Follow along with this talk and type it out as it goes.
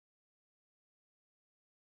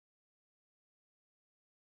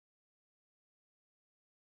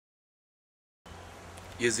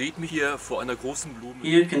Ihr seht mich hier vor einer großen Blume.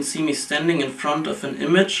 Here you can see me standing in front of an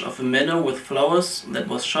image of a meadow with flowers that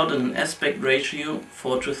was shot in an aspect ratio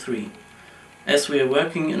 4:3. As we are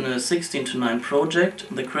working in a 16:9 project,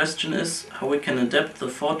 the question is how we can adapt the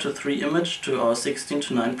 4:3 image to our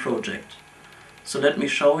 16:9 project. So let me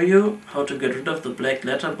show you how to get rid of the black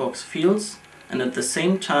letterbox fields and at the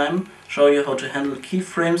same time show you how to handle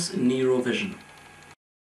keyframes in Nero Vision.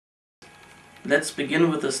 Let's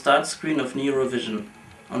begin with the start screen of Nero Vision.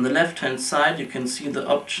 On the left hand side you can see the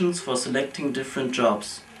options for selecting different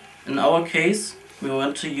jobs. In our case we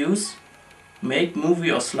want to use Make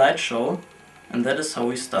Movie or Slideshow, and that is how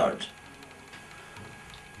we start.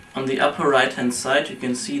 On the upper right hand side you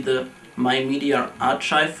can see the My Media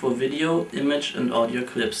archive for video, image and audio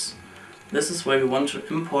clips. This is where we want to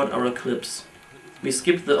import our clips. We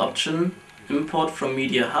skip the option Import from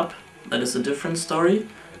Media Hub, that is a different story,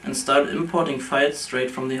 and start importing files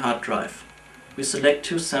straight from the hard drive. We select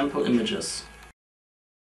two sample images.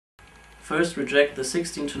 First we drag the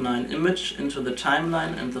 16:9 image into the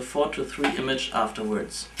timeline and the 4:3 image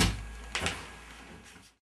afterwards.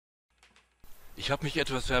 Ich habe mich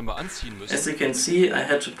etwas wärmer anziehen müssen. As you can see, I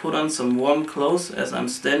had to put on some warm clothes as I'm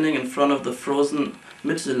standing in front of the frozen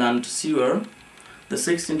Mittelland sewer. The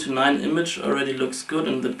 16:9 image already looks good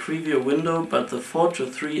in the preview window, but the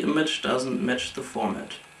 4:3 image doesn't match the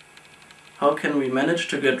format. How can we manage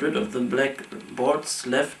to get rid of the black boards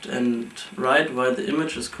left and right while the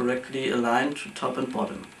image is correctly aligned to top and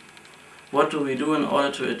bottom? What do we do in order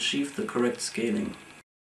to achieve the correct scaling?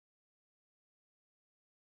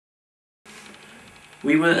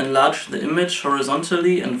 We will enlarge the image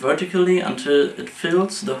horizontally and vertically until it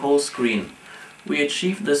fills the whole screen. We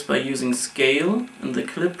achieve this by using Scale in the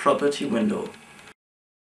Clip property window.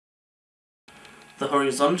 The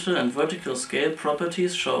horizontal and vertical scale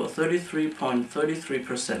properties show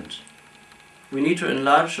 33.33%. We need to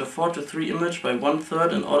enlarge a 4:3 image by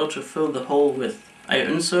 1/3 in order to fill the whole width. I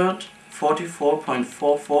insert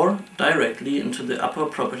 44.44 directly into the upper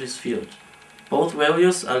properties field. Both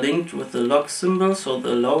values are linked with the log symbol, so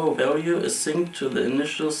the lower value is synced to the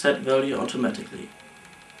initial set value automatically.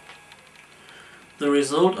 The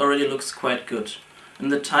result already looks quite good. In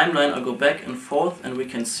the timeline I go back and forth and we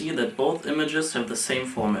can see that both images have the same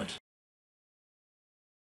format.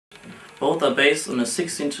 Both are based on a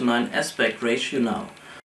 16:9 aspect ratio now.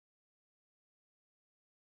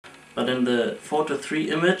 But in the 4:3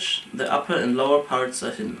 image, the upper and lower parts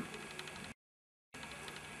are hidden.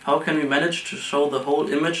 How can we manage to show the whole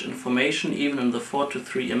image information even in the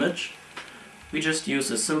 4:3 image? We just use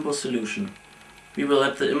a simple solution. We will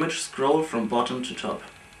let the image scroll from bottom to top.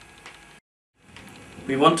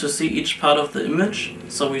 We want to see each part of the image,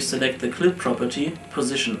 so we select the clip property,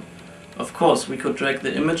 Position. Of course, we could drag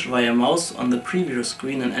the image via mouse on the preview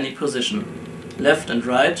screen in any position, left and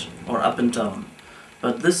right or up and down.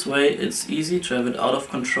 But this way it's easy to have it out of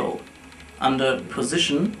control. Under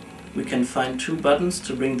Position, we can find two buttons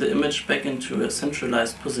to bring the image back into a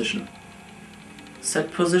centralized position.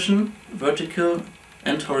 Set Position, vertical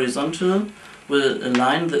and horizontal, will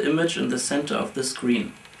align the image in the center of the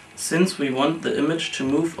screen. Since we want the image to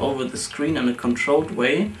move over the screen in a controlled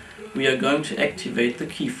way, we are going to activate the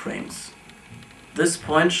keyframes. This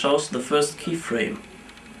point shows the first keyframe.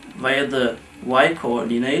 Via the Y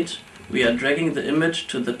coordinate, we are dragging the image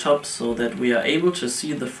to the top so that we are able to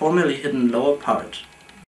see the formerly hidden lower part.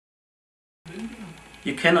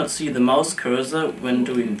 You cannot see the mouse cursor when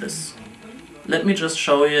doing this. Let me just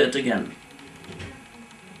show you it again.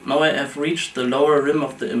 Now I have reached the lower rim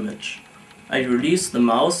of the image. I release the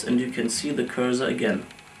mouse and you can see the cursor again.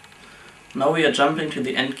 Now we are jumping to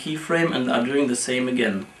the end keyframe and are doing the same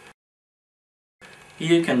again.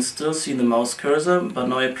 Here you can still see the mouse cursor, but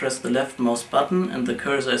now I press the left mouse button and the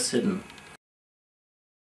cursor is hidden.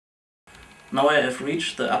 Now I have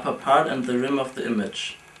reached the upper part and the rim of the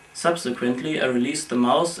image. Subsequently I release the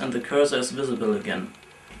mouse and the cursor is visible again.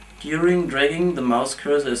 During dragging, the mouse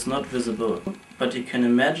cursor is not visible, but you can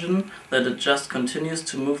imagine that it just continues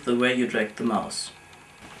to move the way you drag the mouse.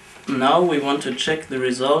 Now we want to check the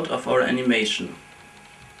result of our animation.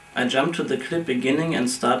 I jump to the clip beginning and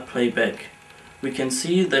start playback. We can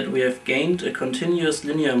see that we have gained a continuous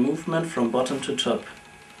linear movement from bottom to top.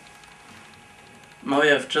 Now I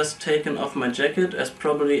have just taken off my jacket, as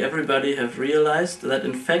probably everybody have realized that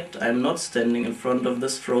in fact I am not standing in front of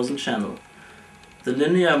this frozen channel. The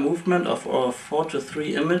linear movement of our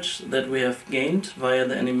 4:3 image that we have gained via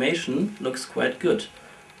the animation looks quite good,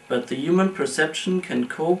 but the human perception can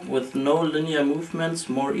cope with no linear movements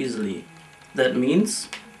more easily. That means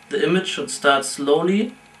the image should start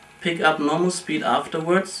slowly, pick up normal speed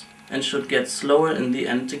afterwards, and should get slower in the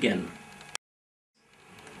end again.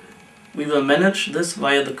 We will manage this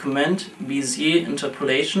via the command Bezier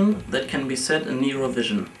interpolation that can be set in Nero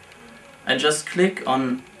Vision. I just click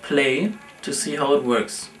on play to see how it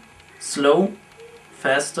works. Slow,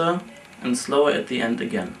 faster, and slower at the end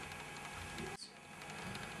again.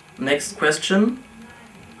 Next question.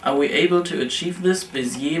 Are we able to achieve this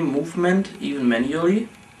Bezier movement even manually?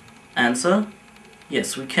 Answer: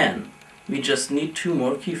 yes, we can. We just need 2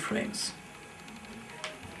 more keyframes.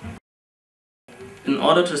 In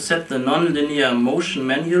order to set the non-linear motion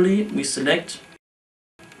manually, we select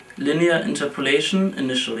linear interpolation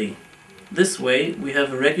initially. This way we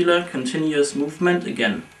have a regular continuous movement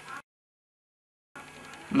again.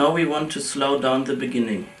 Now we want to slow down the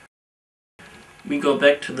beginning. We go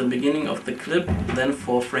back to the beginning of the clip, then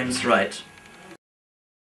 4 frames right.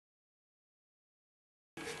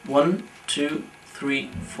 1, 2, 3,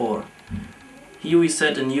 4. Here we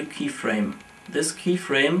set a new keyframe. This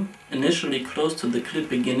keyframe, initially close to the clip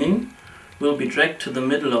beginning, will be dragged to the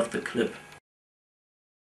middle of the clip.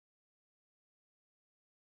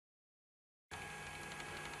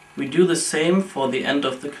 We do the same for the end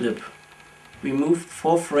of the clip. We move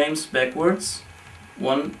 4 frames backwards,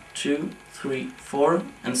 1, 2, 3, 4,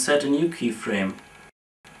 and set a new keyframe.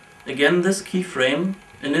 Again, this keyframe,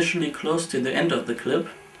 initially close to the end of the clip,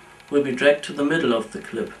 will be dragged to the middle of the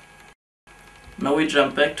clip. Now we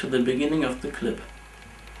jump back to the beginning of the clip.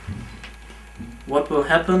 What will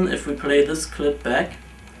happen if we play this clip back?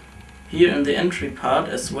 Here in the entry part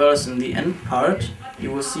as well as in the end part,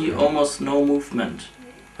 you will see almost no movement.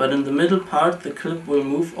 But in the middle part the clip will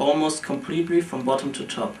move almost completely from bottom to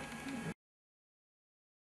top.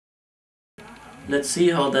 Let's see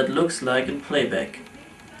how that looks like in playback.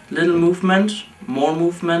 Little movement, more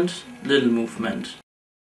movement, little movement.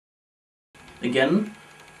 Again,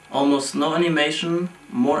 almost no animation,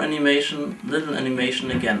 more animation, little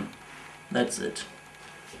animation again. That's it.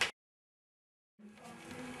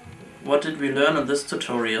 What did we learn in this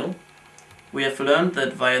tutorial? We have learned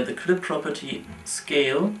that via the clip property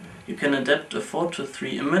scale, you can adapt a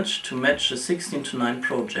 4:3 image to match a 16:9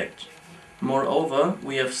 project. Moreover,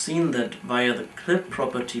 we have seen that via the clip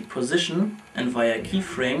property position and via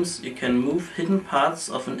keyframes you can move hidden parts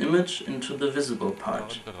of an image into the visible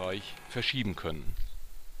part. Bereich verschieben können.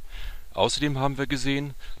 Außerdem haben wir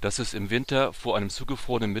gesehen, dass es im Winter vor einem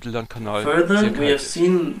zugefrorenen Mittellandkanal Further, sehr we kalt have ist.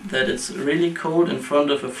 seen that it's really cold in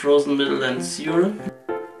front of a frozen Midland Sewer.